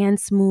the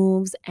dance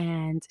moves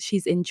and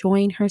she's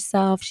enjoying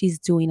herself. She's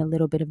doing a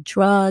little bit of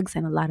drugs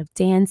and a lot of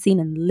dancing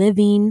and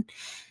living,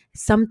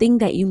 something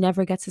that you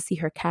never get to see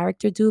her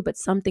character do, but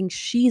something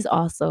she's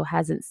also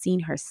hasn't seen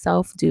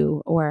herself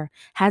do or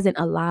hasn't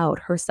allowed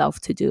herself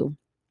to do.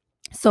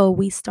 So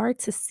we start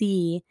to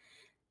see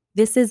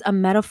this is a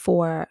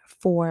metaphor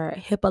for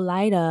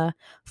Hippolyta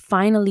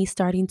finally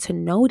starting to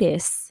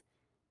notice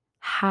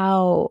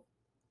how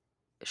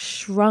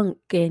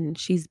shrunken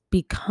she's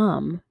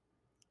become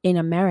in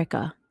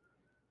America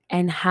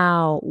and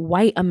how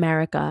white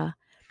America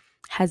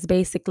has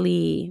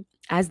basically,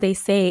 as they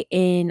say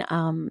in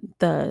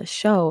the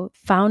show,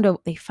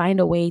 they find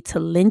a way to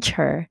lynch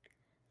her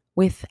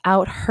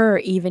without her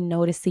even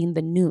noticing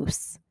the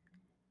noose.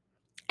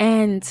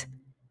 And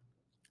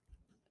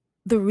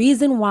the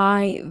reason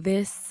why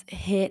this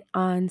hit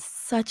on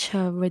such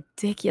a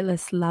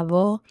ridiculous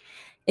level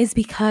is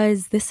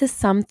because this is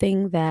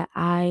something that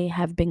I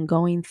have been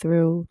going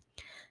through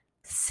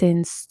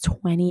since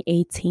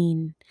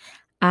 2018.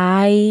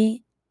 I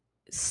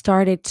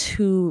started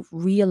to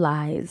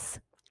realize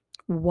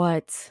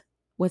what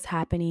was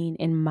happening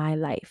in my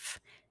life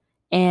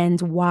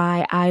and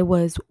why I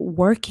was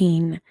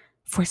working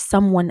for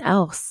someone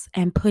else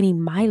and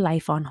putting my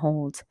life on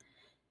hold,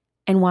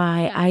 and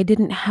why I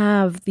didn't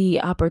have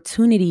the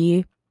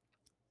opportunity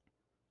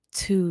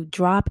to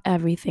drop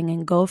everything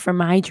and go for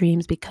my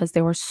dreams because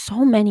there were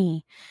so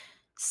many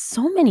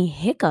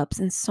hiccups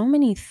and so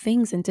many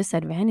things and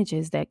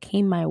disadvantages that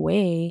came my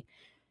way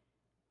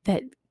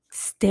that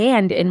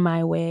stand in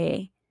my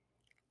way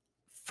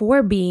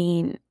for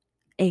being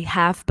a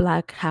half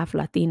Black, half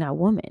Latina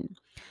woman.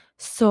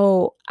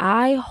 So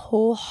I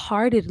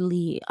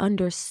wholeheartedly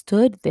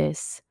understood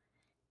this,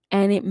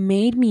 and it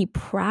made me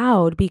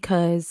proud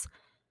because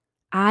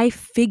I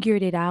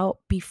figured it out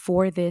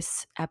before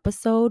this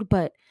episode,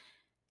 but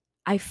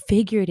I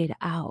figured it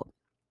out.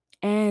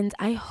 And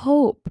I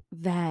hope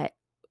that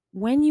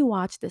when you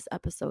watch this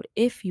episode,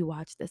 if you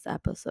watch this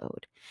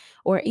episode,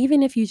 or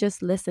even if you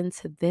just listen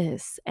to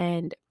this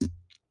and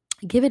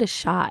give it a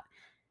shot,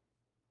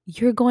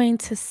 you're going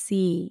to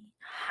see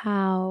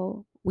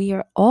how we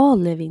are all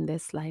living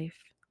this life.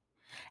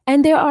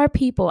 And there are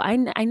people, I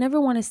never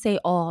want to say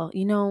all,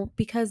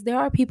 because there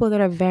are people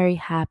that are very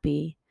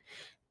happy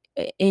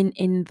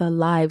in the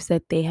lives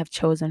that they have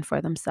chosen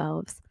for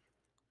themselves.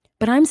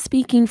 But I'm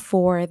speaking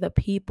for the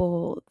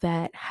people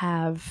that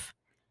have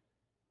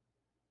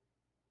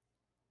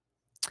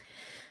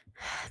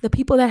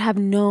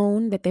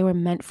known that they were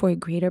meant for a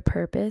greater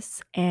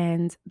purpose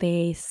and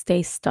they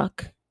stay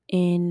stuck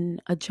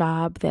in a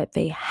job that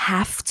they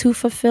have to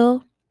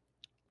fulfill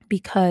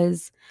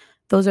because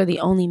those are the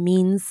only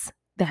means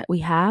that we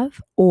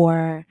have,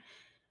 or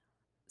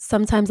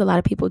sometimes a lot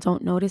of people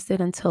don't notice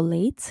it until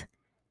late,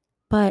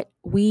 but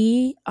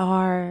we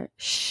are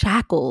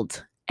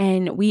shackled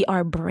and we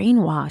are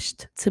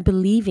brainwashed to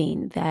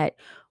believing that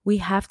we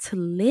have to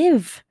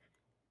live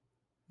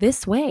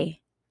this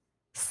way,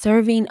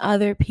 serving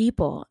other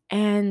people.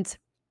 And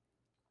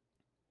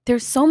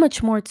there's so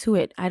much more to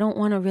it. I don't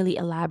want to really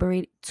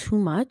elaborate too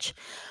much,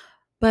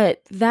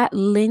 but that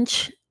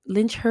lynch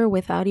her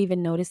without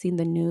even noticing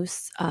the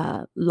noose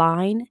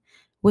line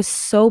was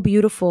so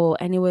beautiful.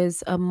 And it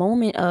was a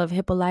moment of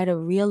Hippolyta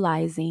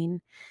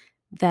realizing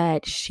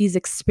that she's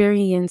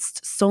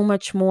experienced so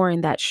much more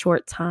in that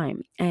short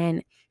time.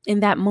 And in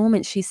that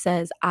moment, she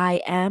says,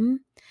 I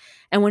am.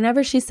 And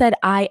whenever she said,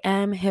 I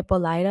am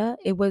Hippolyta,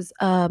 it was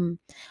a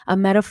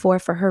metaphor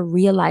for her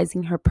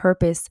realizing her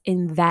purpose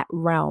in that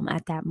realm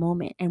at that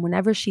moment. And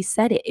whenever she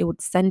said it, it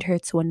would send her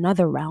to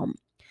another realm.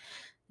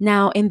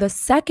 Now, in the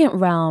second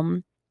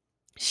realm,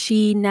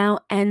 she now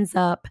ends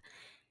up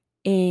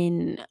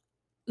in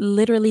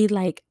literally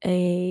like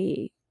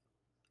the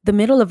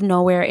middle of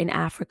nowhere in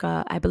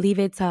Africa. I believe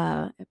it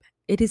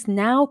is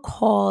now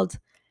called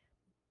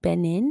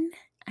Benin.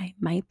 I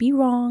might be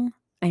wrong.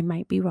 I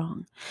might be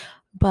wrong.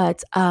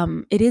 But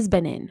it is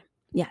Benin.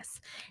 Yes.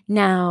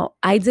 Now,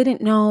 I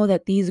didn't know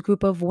that these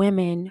group of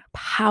women,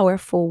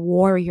 powerful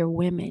warrior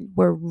women,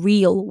 were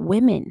real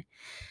women.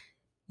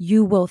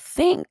 You will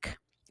think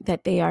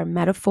that they are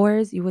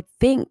metaphors. You would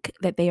think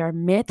that they are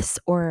myths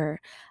or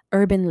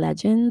urban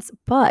legends,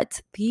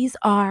 but these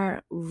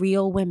are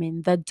real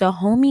women. The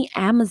Dahomey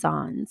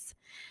Amazons,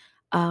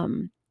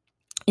 um,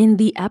 in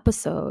the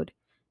episode,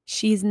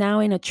 she's now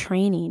in a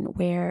training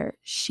where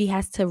she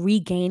has to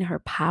regain her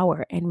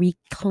power and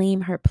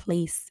reclaim her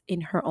place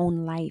in her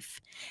own life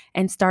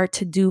and start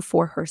to do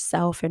for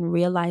herself and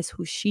realize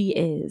who she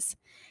is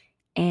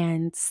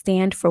and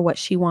stand for what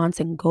she wants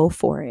and go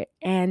for it.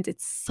 And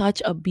it's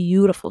such a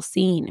beautiful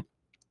scene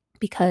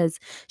because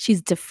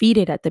she's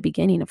defeated at the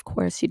beginning. Of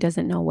course, she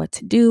doesn't know what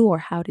to do or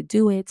how to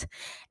do it.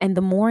 And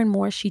the more and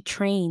more she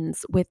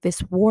trains with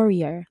this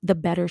warrior, the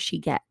better she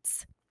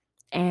gets.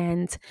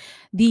 And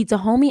the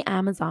Dahomey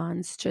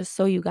Amazons, just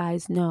so you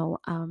guys know,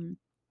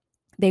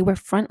 they were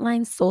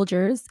frontline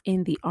soldiers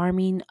in the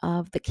arming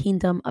of the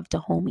Kingdom of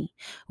Dahomey,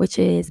 which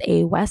is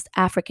a West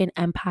African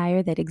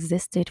empire that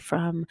existed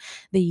from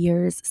the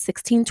years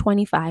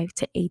 1625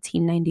 to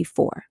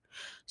 1894.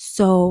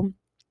 So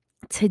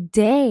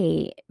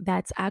today,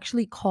 that's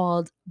actually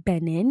called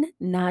Benin,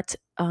 not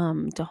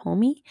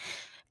Dahomey,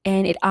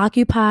 and it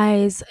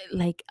occupies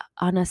like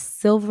on a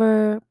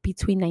silver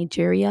between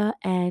Nigeria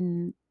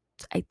and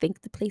I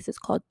think the place is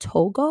called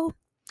Togo.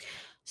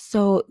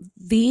 So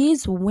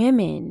these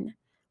women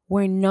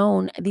were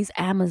known, these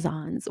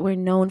Amazons were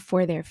known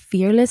for their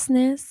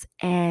fearlessness,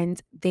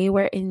 and they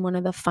were in one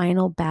of the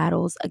final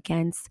battles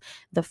against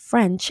the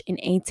French in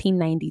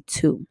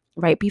 1892,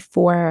 right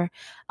before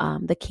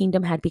the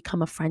kingdom had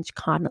become a French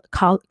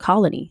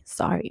colony.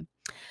 Sorry.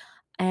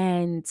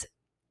 And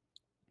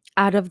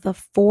out of the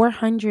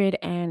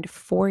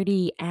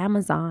 440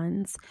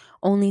 Amazons,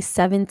 only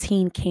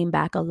 17 came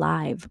back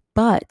alive.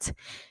 But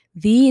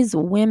these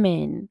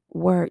women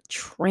were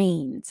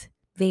trained.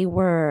 They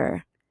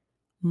were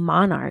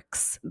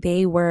monarchs.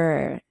 They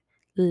were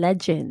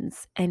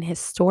legends and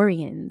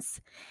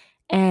historians.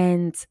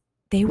 And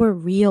they were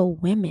real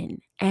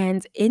women.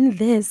 And in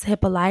this,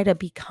 Hippolyta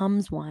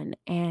becomes one.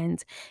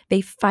 And they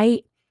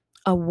fight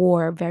a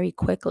war very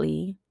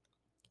quickly.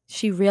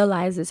 She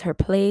realizes her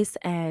place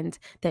and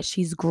that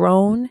she's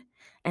grown.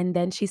 And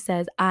then she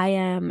says, I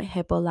am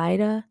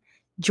Hippolyta,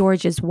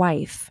 George's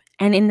wife.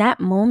 And in that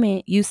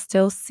moment, you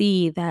still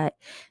see that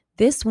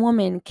this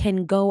woman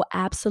can go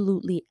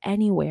absolutely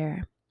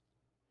anywhere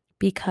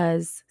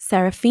because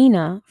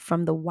Seraphina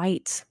from the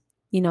white,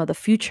 the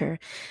future,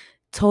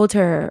 told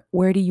her,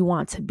 where do you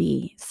want to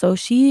be? So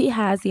she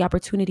has the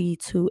opportunity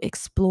to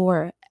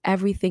explore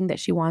everything that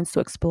she wants to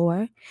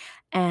explore.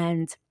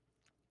 And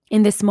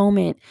in this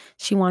moment,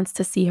 she wants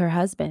to see her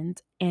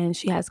husband and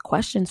she has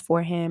questions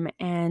for him.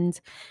 And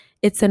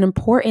it's an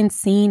important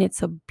scene.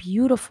 It's a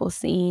beautiful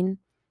scene.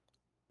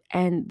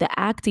 And the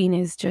acting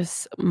is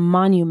just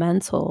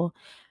monumental.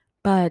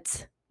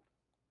 But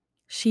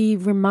she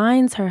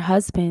reminds her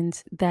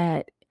husband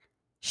that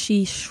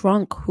she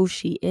shrunk who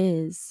she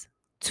is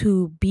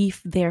to be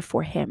there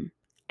for him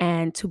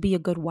and to be a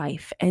good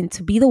wife and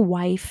to be the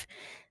wife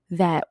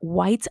that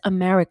white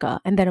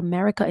America and that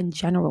America in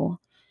general,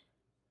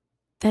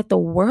 that the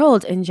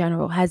world in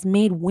general has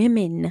made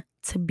women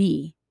to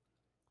be,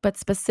 but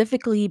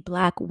specifically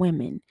Black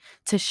women,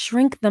 to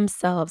shrink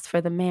themselves for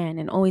the man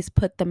and always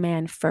put the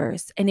man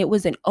first. And it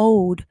was an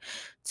ode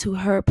to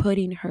her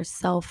putting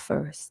herself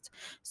first.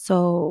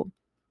 So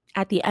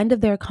at the end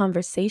of their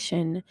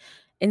conversation,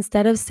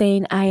 instead of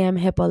saying, I am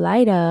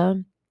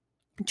Hippolyta,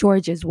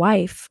 George's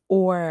wife,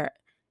 or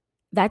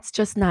that's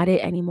just not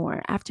it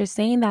anymore. After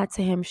saying that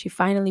to him, she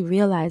finally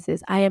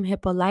realizes, I am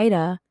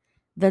Hippolyta,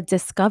 the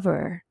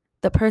discoverer,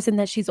 the person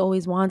that she's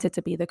always wanted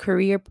to be, the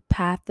career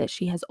path that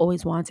she has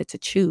always wanted to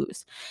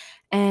choose.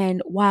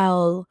 And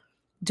while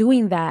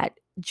doing that,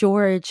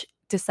 George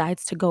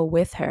decides to go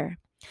with her.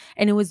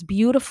 And it was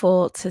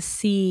beautiful to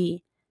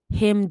see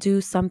him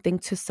do something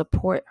to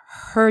support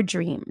her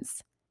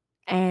dreams.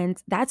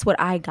 And that's what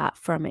I got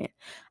from it.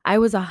 I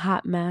was a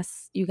hot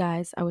mess, you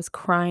guys. I was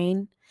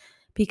crying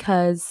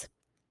because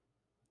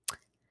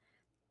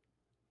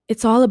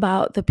it's all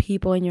about the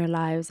people in your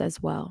lives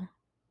as well.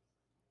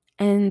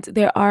 And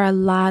there are a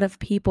lot of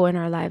people in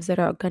our lives that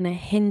are going to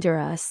hinder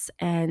us.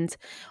 And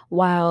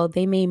while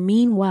they may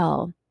mean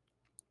well,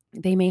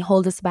 they may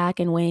hold us back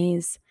in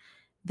ways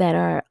that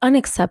are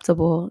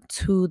unacceptable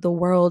to the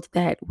world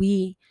that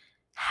we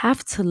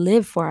have to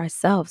live for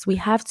ourselves. We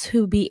have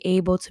to be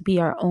able to be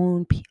our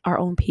own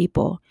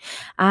people.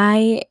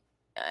 I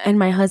and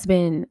my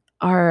husband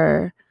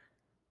are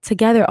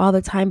together all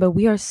the time, but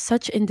we are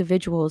such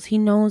individuals. He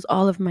knows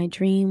all of my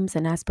dreams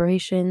and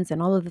aspirations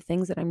and all of the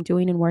things that I'm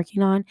doing and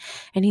working on,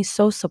 and he's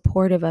so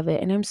supportive of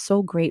it, and I'm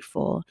so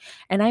grateful.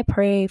 And I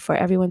pray for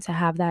everyone to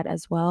have that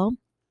as well.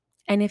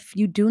 And if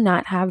you do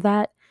not have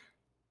that,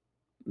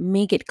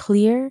 make it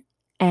clear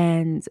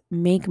and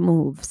make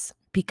moves,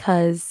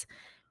 because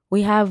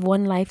we have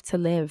one life to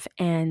live,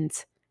 and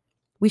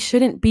we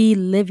shouldn't be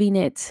living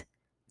it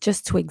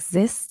just to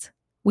exist.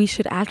 We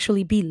should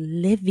actually be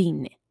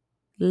living.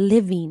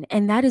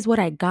 And that is what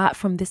I got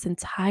from this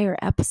entire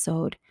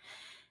episode.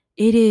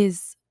 It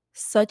is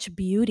such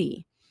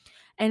beauty.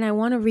 And I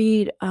want to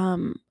read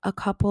a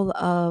couple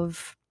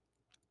of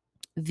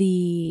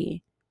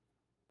the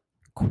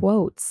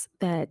quotes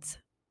that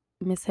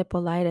Miss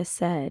Hippolyta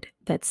said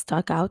that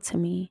stuck out to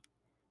me.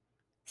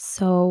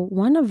 So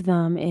one of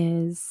them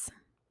is,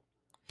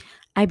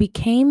 I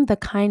became the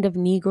kind of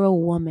Negro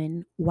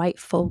woman white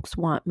folks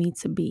want me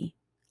to be.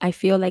 I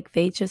feel like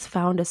they just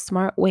found a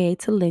smart way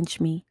to lynch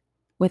me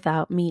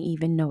without me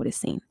even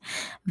noticing.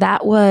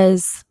 That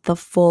was the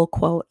full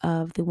quote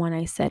of the one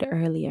I said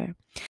earlier.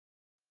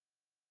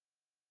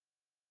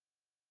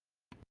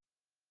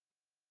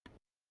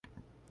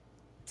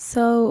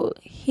 So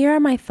here are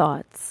my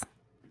thoughts.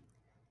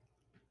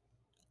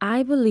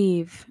 I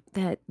believe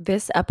that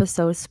this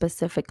episode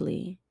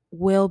specifically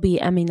will be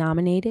Emmy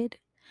nominated.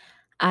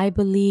 I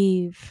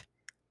believe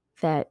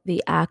that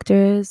the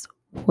actors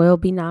will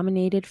be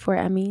nominated for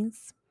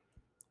Emmys.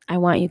 I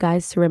want you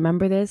guys to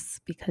remember this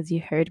because you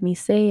heard me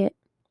say it.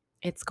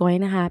 It's going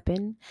to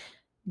happen.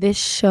 This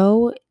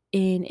show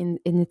in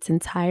its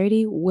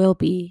entirety will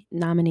be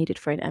nominated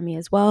for an Emmy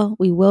as well.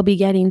 We will be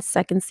getting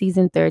second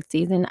season, third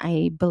season.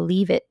 I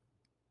believe it.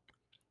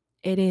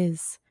 It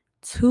is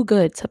too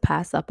good to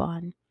pass up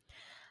on.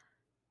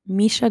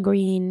 Misha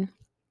Green,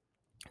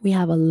 we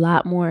have a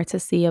lot more to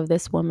see of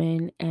this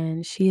woman,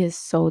 and she is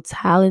so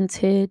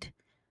talented,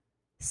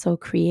 so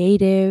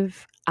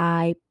creative.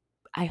 I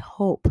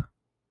hope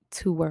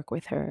to work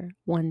with her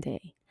one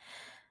day.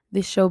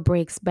 This show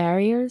breaks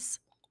barriers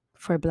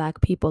for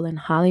Black people in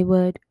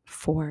Hollywood,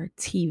 for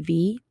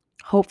TV.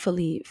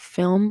 Hopefully,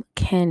 film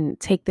can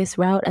take this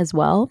route as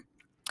well.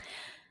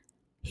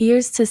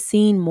 Here's to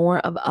seeing more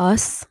of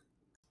us.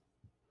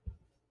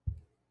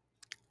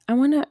 I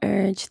want to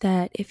urge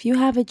that if you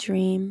have a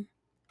dream,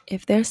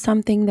 if there's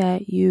something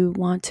that you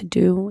want to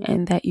do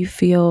and that you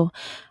feel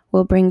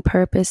will bring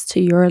purpose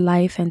to your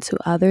life and to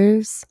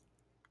others,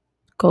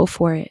 go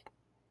for it.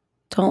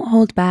 Don't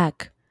hold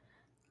back.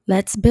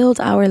 Let's build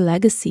our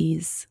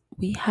legacies.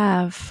 We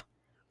have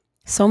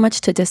so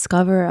much to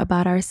discover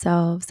about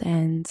ourselves,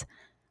 and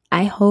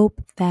I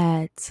hope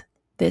that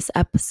this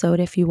episode,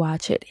 if you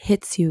watch it,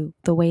 hits you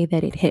the way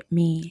that it hit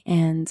me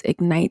and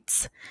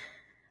ignites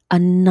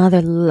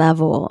another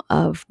level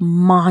of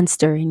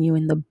monster in you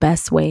in the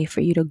best way for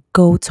you to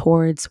go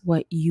towards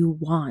what you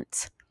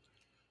want.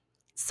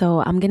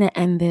 So I'm going to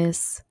end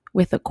this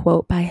with a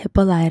quote by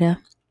Hippolyta.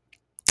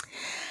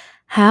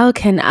 How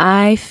can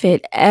I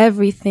fit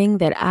everything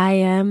that I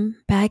am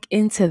back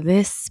into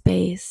this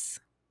space?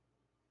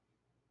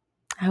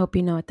 I hope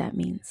you know what that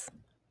means.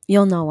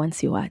 You'll know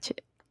once you watch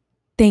it.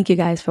 Thank you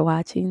guys for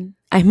watching.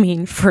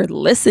 For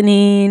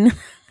listening.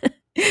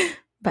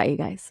 Bye, you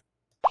guys.